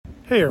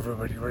Hey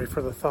everybody, ready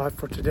for the thought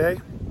for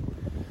today?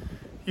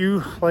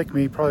 You, like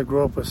me, probably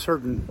grew up with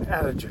certain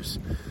adages.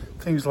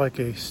 Things like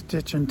a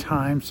stitch in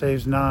time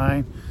saves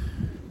nine.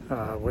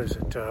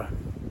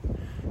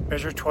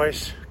 Measure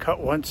twice, cut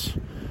once.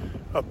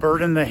 A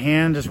bird in the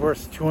hand is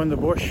worth two in the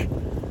bush. Do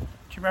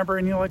you remember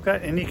anything like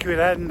that? Any you could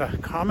add in the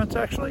comments,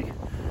 actually?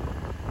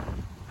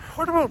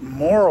 What about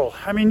moral?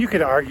 I mean, you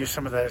could argue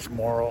some of that is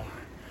moral.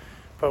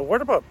 But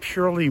what about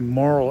purely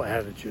moral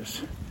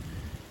adages?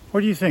 What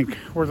do you think?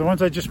 Were the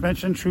ones I just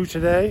mentioned true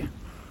today?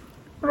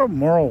 What about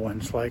moral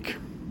ones like,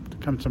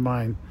 that comes to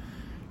mind,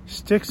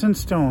 sticks and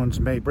stones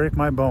may break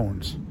my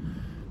bones,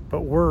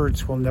 but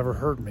words will never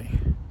hurt me.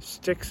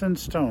 Sticks and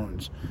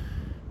stones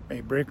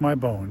may break my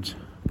bones,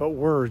 but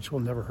words will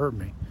never hurt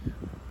me.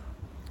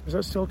 Is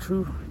that still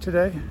true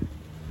today?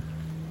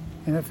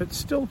 And if it's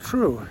still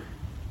true,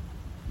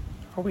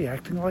 are we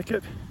acting like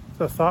it?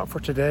 The thought for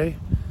today,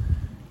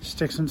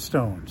 sticks and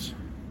stones.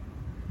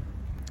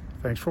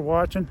 Thanks for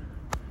watching.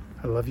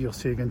 I love you. I'll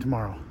see you again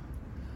tomorrow.